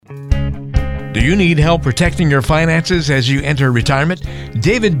Do you need help protecting your finances as you enter retirement?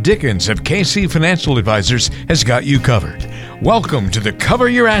 David Dickens of KC Financial Advisors has got you covered. Welcome to the Cover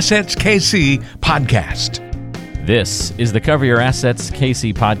Your Assets KC podcast. This is the Cover Your Assets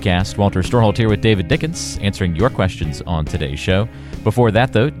KC podcast. Walter Storholt here with David Dickens, answering your questions on today's show. Before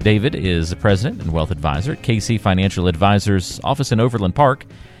that, though, David is a president and wealth advisor at KC Financial Advisors office in Overland Park.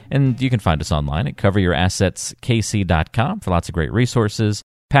 And you can find us online at coveryourassetskc.com for lots of great resources,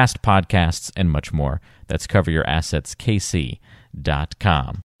 past podcasts, and much more. That's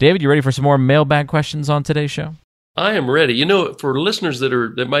coveryourassetskc.com. David, you ready for some more mailbag questions on today's show? I am ready. You know, for listeners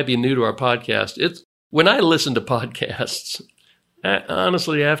that might be new to our podcast, it's when I listen to podcasts,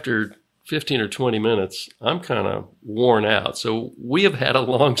 honestly, after 15 or 20 minutes, I'm kind of worn out. So we have had a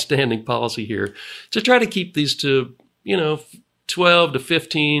long-standing policy here to try to keep these to, 12 to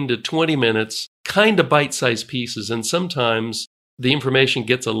 15 to 20 minutes, kind of bite-sized pieces. And sometimes the information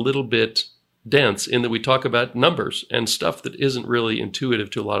gets a little bit dense in that we talk about numbers and stuff that isn't really intuitive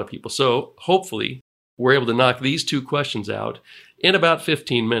to a lot of people. So hopefully we're able to knock these two questions out in about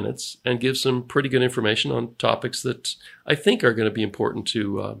 15 minutes and give some pretty good information on topics that I think are going to be important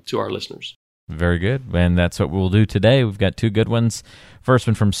to our listeners. Very good. And that's what we'll do today. We've got two good ones. First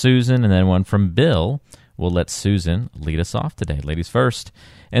one from Susan and then one from Bill. We'll let Susan lead us off today. Ladies first.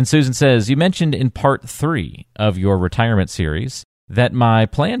 And Susan says, you mentioned in part 3 of your retirement series that my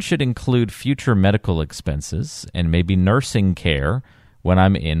plan should include future medical expenses and maybe nursing care when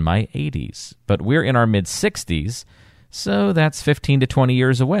I'm in my 80s. But we're in our mid-60s, so that's 15 to 20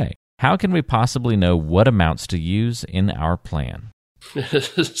 years away. How can we possibly know what amounts to use in our plan?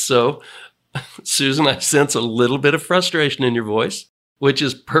 So, Susan, I sense a little bit of frustration in your voice, which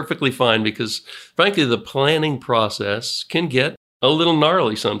is perfectly fine because, frankly, the planning process can get a little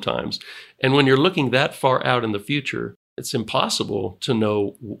gnarly sometimes. And when you're looking that far out in the future, it's impossible to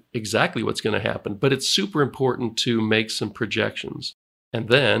know exactly what's going to happen. But it's super important to make some projections. And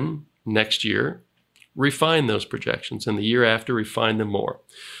then next year, refine those projections. And the year after, refine them more.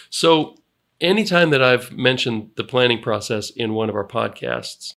 So anytime that I've mentioned the planning process in one of our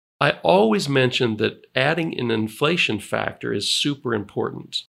podcasts, I always mention that adding an inflation factor is super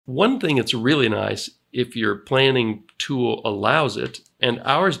important. One thing that's really nice, if your planning tool allows it, and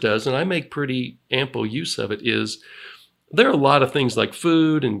ours does, and I make pretty ample use of it, is there are a lot of things like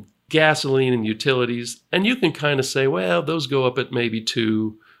food and gasoline and utilities, and you can kind of say, well, those go up at maybe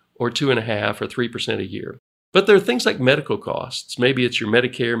 2 or 2.5 or 3% a year. But there are things like medical costs. Maybe it's your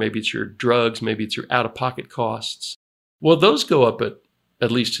Medicare, maybe it's your drugs, maybe it's your out-of-pocket costs. Well, those go up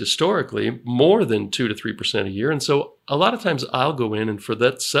at least historically, more than 2 to 3% a year. And so a lot of times I'll go in and for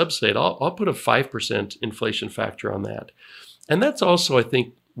that subset, I'll put a 5% inflation factor on that. And that's also, I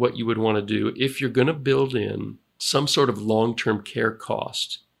think, what you would want to do if you're going to build in some sort of long-term care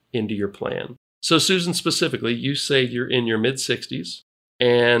cost into your plan. So Susan, specifically, you say you're in your mid-60s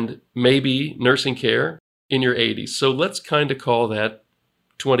and maybe nursing care in your 80s. So let's kind of call that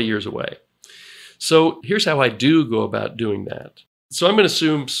 20 years away. So here's how I do go about doing that. So I'm going to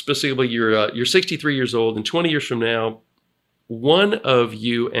assume specifically you're 63 years old, and 20 years from now, one of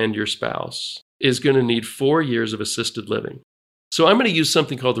you and your spouse is going to need 4 years of assisted living. So I'm going to use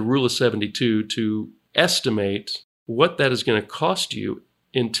something called the Rule of 72 to estimate what that is going to cost you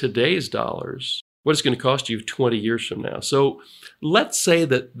in today's dollars, what it's going to cost you 20 years from now. So let's say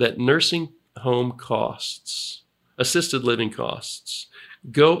that nursing home costs, assisted living costs,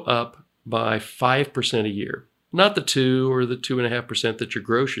 go up by 5% a year. Not the 2 or the 2.5% that your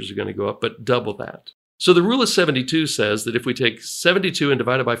groceries are going to go up, but double that. So the Rule of 72 says that if we take 72 and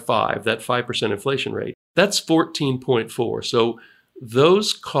divide it by 5, that 5% inflation rate, that's 14.4. So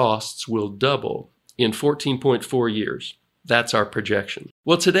those costs will double in 14.4 years. That's our projection.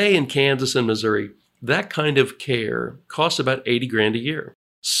 Well, today in Kansas and Missouri, that kind of care costs about $80,000 a year.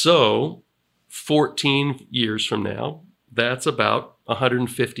 So 14 years from now, that's about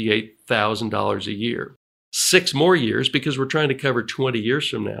 $158,000 a year. 6 more years, because we're trying to cover 20 years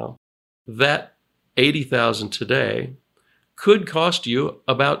from now, that $80,000 today could cost you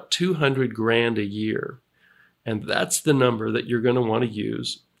about $200,000 a year. And that's the number that you're going to want to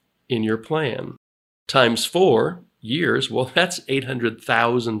use in your plan. Times 4 years, well, that's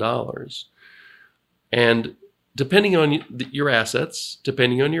 $800,000. And depending on your assets,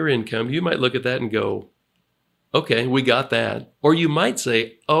 depending on your income, you might look at that and go, okay, we got that. Or you might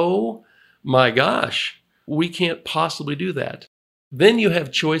say, oh my gosh, we can't possibly do that. Then you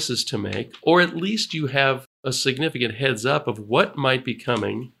have choices to make, or at least you have a significant heads up of what might be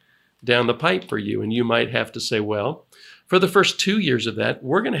coming down the pipe for you. And you might have to say, well, for the first 2 years of that,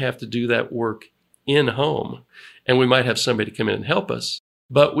 we're going to have to do that work in home. And we might have somebody come in and help us.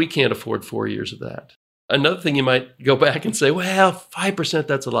 but we can't afford 4 years of that. Another thing, you might go back and say, well, 5%,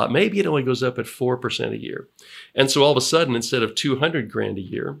 that's a lot. Maybe it only goes up at 4% a year. And so all of a sudden, instead of $200,000 a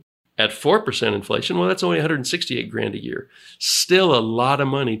year, at 4% inflation, well, that's only $168,000 a year. Still a lot of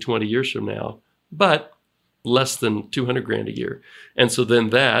money 20 years from now, but less than $200,000 a year. And so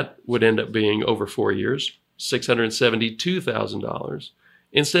then that would end up being over 4 years, $672,000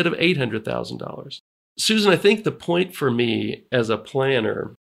 instead of $800,000. Susan, I think the point for me as a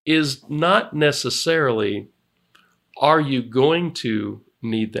planner is not necessarily, are you going to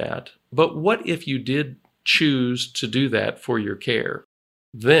need that? But what if you did choose to do that for your care?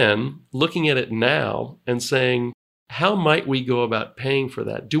 Then looking at it now and saying, how might we go about paying for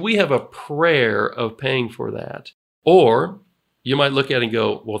that? Do we have a prayer of paying for that? Or you might look at it and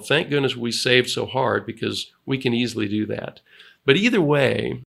go, well, thank goodness we saved so hard because we can easily do that. But either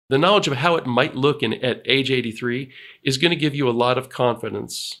way, the knowledge of how it might look at age 83 is going to give you a lot of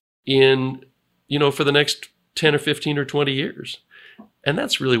confidence in, for the next 10 or 15 or 20 years. And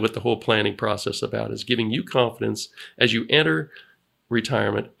that's really what the whole planning process is about, is giving you confidence as you enter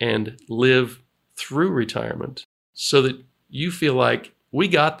retirement and live through retirement so that you feel like we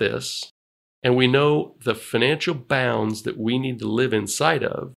got this and we know the financial bounds that we need to live inside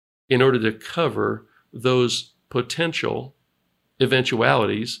of in order to cover those potential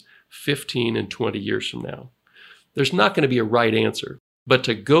eventualities 15 and 20 years from now. There's not going to be a right answer, but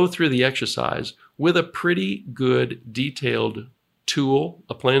to go through the exercise with a pretty good detailed tool,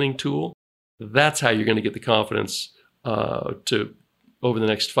 a planning tool, that's how you're going to get the confidence to, over the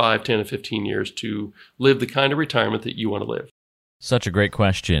next 5, 10, and 15 years, to live the kind of retirement that you want to live. Such a great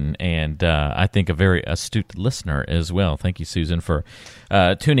question, and I think a very astute listener as well. Thank you, Susan, for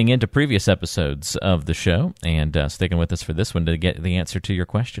tuning into previous episodes of the show and sticking with us for this one to get the answer to your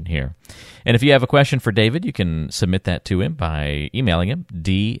question here. And if you have a question for David, you can submit that to him by emailing him,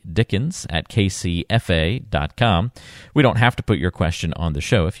 ddickens@kcfa.com. We don't have to put your question on the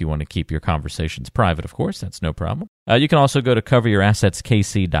show if you want to keep your conversations private, of course. That's no problem. You can also go to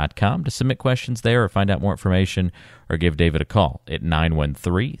coveryourassetskc.com to submit questions there or find out more information or give David a call at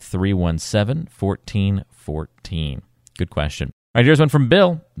 913-317-1414. Good question. All right, here's one from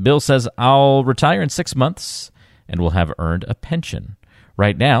Bill. Bill says, I'll retire in 6 months and will have earned a pension.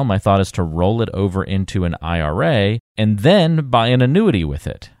 Right now, my thought is to roll it over into an IRA and then buy an annuity with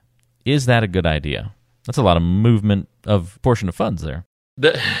it. Is that a good idea? That's a lot of movement of portion of funds there.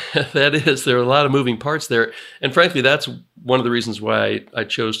 That is. There are a lot of moving parts there. And frankly, that's one of the reasons why I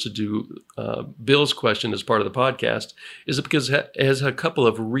chose to do Bill's question as part of the podcast, is because it has a couple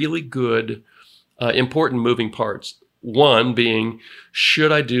of really good, important moving parts. One being,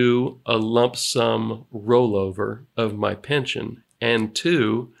 should I do a lump sum rollover of my pension? And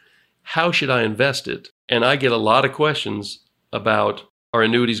two, how should I invest it? And I get a lot of questions about, are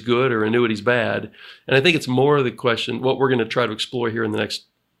annuities good or annuities bad? And I think it's more of the question, what we're going to try to explore here in the next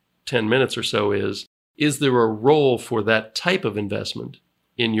 10 minutes or so is there a role for that type of investment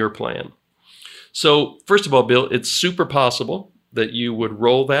in your plan? So first of all, Bill, it's super possible that you would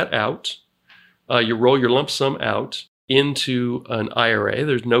roll that out. You roll your lump sum out into an IRA.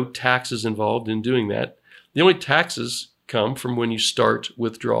 There's no taxes involved in doing that. The only taxes come from when you start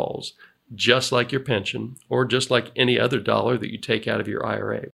withdrawals, just like your pension or just like any other dollar that you take out of your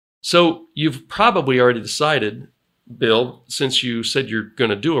IRA. So you've probably already decided, Bill, since you said you're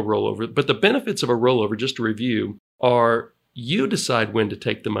going to do a rollover, but the benefits of a rollover, just to review, are you decide when to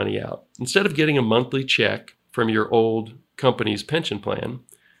take the money out. Instead of getting a monthly check from your old company's pension plan,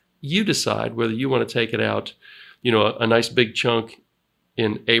 you decide whether you want to take it out, a nice big chunk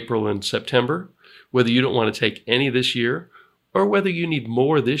in April and September, whether you don't want to take any this year, or whether you need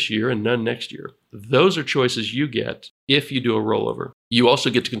more this year and none next year. Those are choices you get if you do a rollover. You also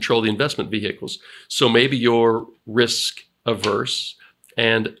get to control the investment vehicles. So maybe you're risk averse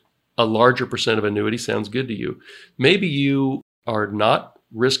and a larger percent of annuity sounds good to you. Maybe you are not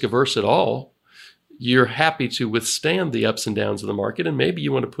risk averse at all. You're happy to withstand the ups and downs of the market, and maybe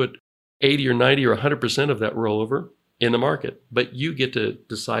you want to put 80 or 90 or 100% of that rollover in the market, but you get to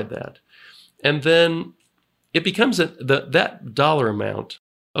decide that. And then it becomes that dollar amount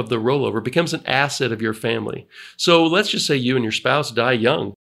of the rollover becomes an asset of your family. So let's just say you and your spouse die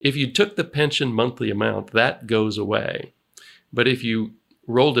young. If you took the pension monthly amount, that goes away. But if you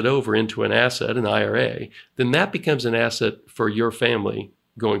rolled it over into an asset, an IRA, then that becomes an asset for your family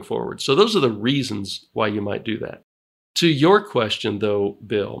going forward. So those are the reasons why you might do that. To your question, though,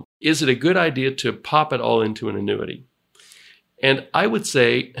 Bill, is it a good idea to pop it all into an annuity? And I would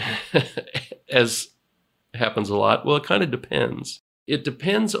say, as happens a lot, well, it kind of depends. It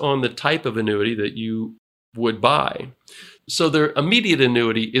depends on the type of annuity that you would buy. So their immediate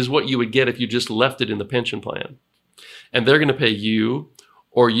annuity is what you would get if you just left it in the pension plan. And they're going to pay you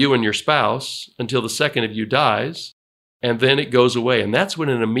or you and your spouse until the second of you dies, and then it goes away. And that's what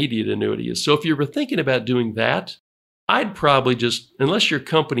an immediate annuity is. So if you were thinking about doing that, I'd probably just, unless your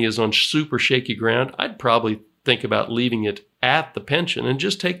company is on super shaky ground, I'd probably think about leaving it at the pension and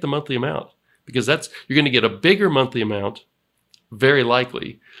just take the monthly amount, because you're going to get a bigger monthly amount, very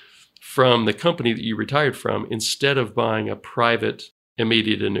likely, from the company that you retired from instead of buying a private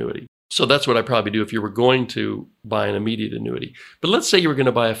immediate annuity. So that's what I'd probably do if you were going to buy an immediate annuity. But let's say you were going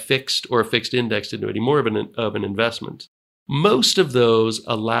to buy a fixed or a fixed indexed annuity, more of an investment. Most of those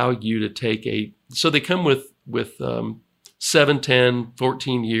allow you to take so they come with 7, 10,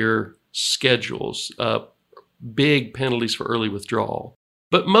 14-year schedules, big penalties for early withdrawal.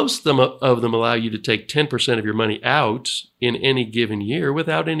 But most of them allow you to take 10% of your money out in any given year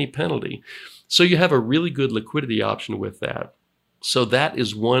without any penalty. So you have a really good liquidity option with that. So that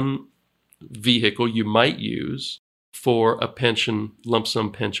is one vehicle you might use for a pension, lump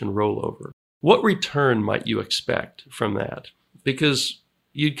sum pension rollover. What return might you expect from that? Because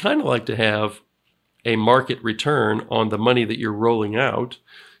you'd kind of like to have a market return on the money that you're rolling out.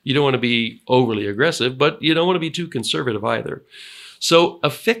 You don't want to be overly aggressive, but you don't want to be too conservative either. So a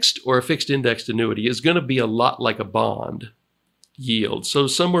fixed or a fixed indexed annuity is going to be a lot like a bond yield. So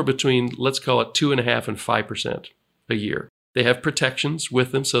somewhere between, let's call it 2.5% and 5% a year. They have protections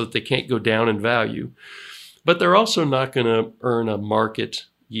with them so that they can't go down in value, but they're also not going to earn a market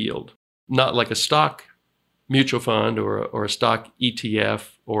yield, not like a stock mutual fund or a stock ETF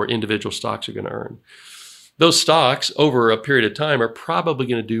or individual stocks are going to earn. Those stocks over a period of time are probably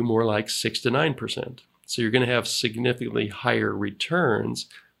going to do more like 6 to 9%. So you're going to have significantly higher returns,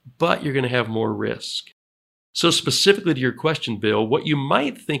 but you're going to have more risk. So specifically to your question, Bill, what you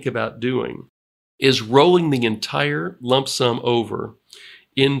might think about doing is rolling the entire lump sum over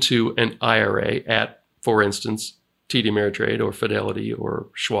into an IRA at, for instance, TD Ameritrade or Fidelity or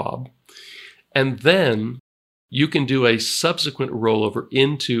Schwab. And then you can do a subsequent rollover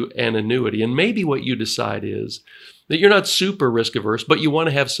into an annuity. And maybe what you decide is that you're not super risk averse, but you want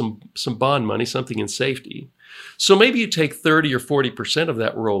to have some bond money, something in safety. So maybe you take 30 or 40% of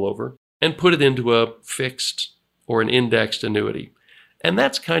that rollover and put it into a fixed or an indexed annuity. And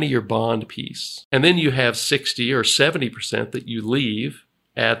that's kind of your bond piece. And then you have 60 or 70% that you leave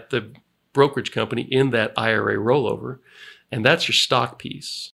at the brokerage company in that IRA rollover. And that's your stock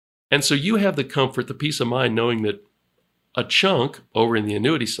piece. And so you have the comfort, the peace of mind, knowing that a chunk over in the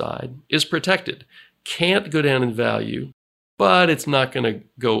annuity side is protected. Can't go down in value, but it's not going to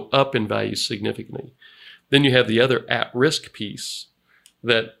go up in value significantly. Then you have the other at-risk piece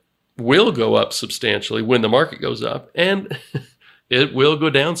that will go up substantially when the market goes up, and it will go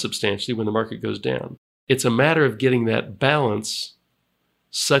down substantially when the market goes down. It's a matter of getting that balance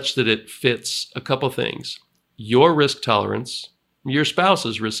such that it fits a couple things: your risk tolerance, your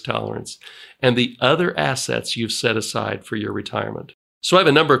spouse's risk tolerance, and the other assets you've set aside for your retirement. So I have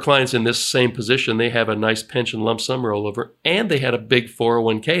a number of clients in this same position. They have a nice pension lump sum rollover, and they had a big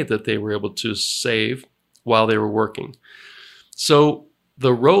 401k that they were able to save while they were working. So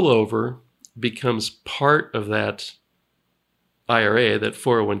the rollover becomes part of that IRA, that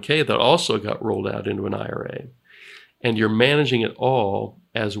 401k that also got rolled out into an IRA. And you're managing it all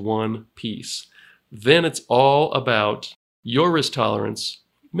as one piece. Then it's all about your risk tolerance,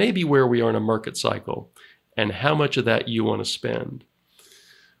 maybe where we are in a market cycle, and how much of that you want to spend.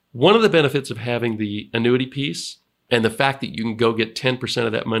 One of the benefits of having the annuity piece and the fact that you can go get 10%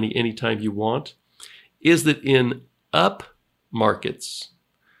 of that money anytime you want is that in up markets,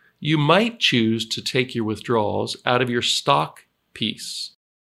 you might choose to take your withdrawals out of your stock piece,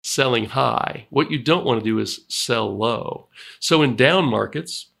 selling high. What you don't want to do is sell low. So in down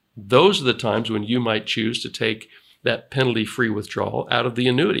markets, those are the times when you might choose to take that penalty-free withdrawal out of the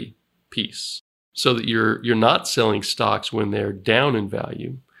annuity piece so that you're not selling stocks when they're down in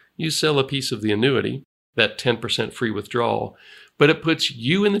value. You sell a piece of the annuity, that 10% free withdrawal, but it puts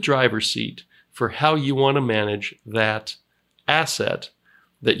you in the driver's seat for how you want to manage that asset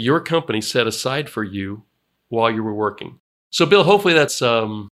that your company set aside for you while you were working. So, Bill, hopefully that's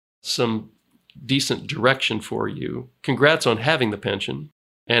some decent direction for you. Congrats on having the pension.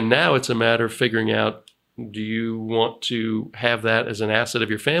 And now it's a matter of figuring out, do you want to have that as an asset of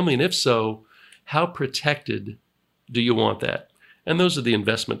your family? And if so, how protected do you want that? And those are the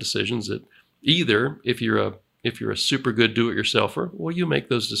investment decisions that either, if you're a super good do-it-yourselfer, well, you make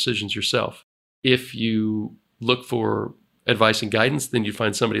those decisions yourself. If you look for advice and guidance, then you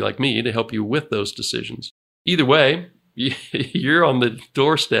find somebody like me to help you with those decisions. Either way, you're on the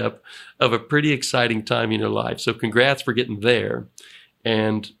doorstep of a pretty exciting time in your life. So congrats for getting there.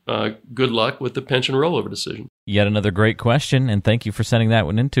 And good luck with the pension rollover decision. Yet another great question, and thank you for sending that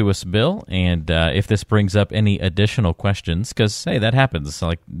one in to us, Bill. And if this brings up any additional questions, because, hey, that happens.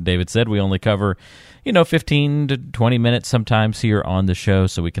 Like David said, we only cover, 15 to 20 minutes sometimes here on the show,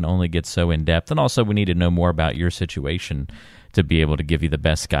 so we can only get so in-depth. And also, we need to know more about your situation to be able to give you the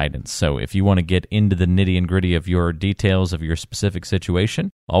best guidance. So if you want to get into the nitty and gritty of your details of your specific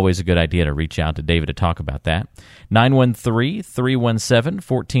situation, always a good idea to reach out to David to talk about that.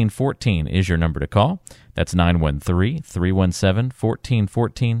 913-317-1414 is your number to call. That's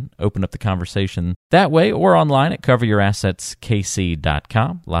 913-317-1414. Open up the conversation that way or online at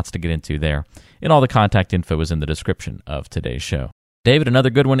coveryourassetskc.com. Lots to get into there. And all the contact info is in the description of today's show. David, another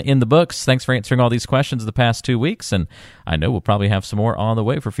good one in the books. Thanks for answering all these questions the past 2 weeks, and I know we'll probably have some more on the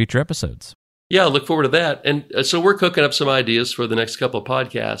way for future episodes. Yeah, I look forward to that. And so we're cooking up some ideas for the next couple of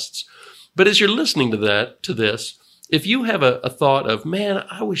podcasts. But as you're listening to this, if you have a thought of, man,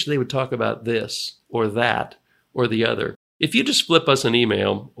 I wish they would talk about this or that or the other, if you just flip us an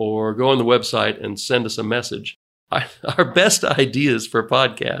email or go on the website and send us a message, our best ideas for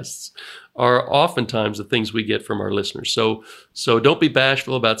podcasts are oftentimes the things we get from our listeners. So don't be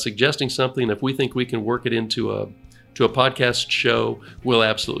bashful about suggesting something. If we think we can work it into a podcast show, we'll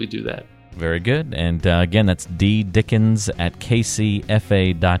absolutely do that. Very good. And again, that's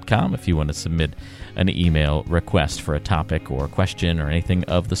ddickens@kcfa.com if you want to submit an email request for a topic or a question or anything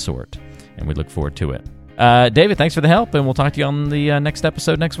of the sort. And we look forward to it. David, thanks for the help, and we'll talk to you on the next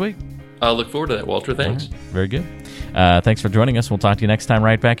episode next week. I'll look forward to that, Walter. Thanks. Right. Very good. Thanks for joining us. We'll talk to you next time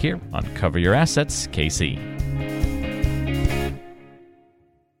right back here on Cover Your Assets, KC.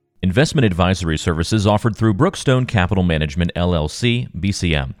 Investment advisory services offered through Brookstone Capital Management, LLC,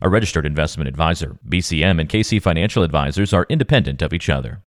 BCM, a registered investment advisor. BCM and KC Financial Advisors are independent of each other.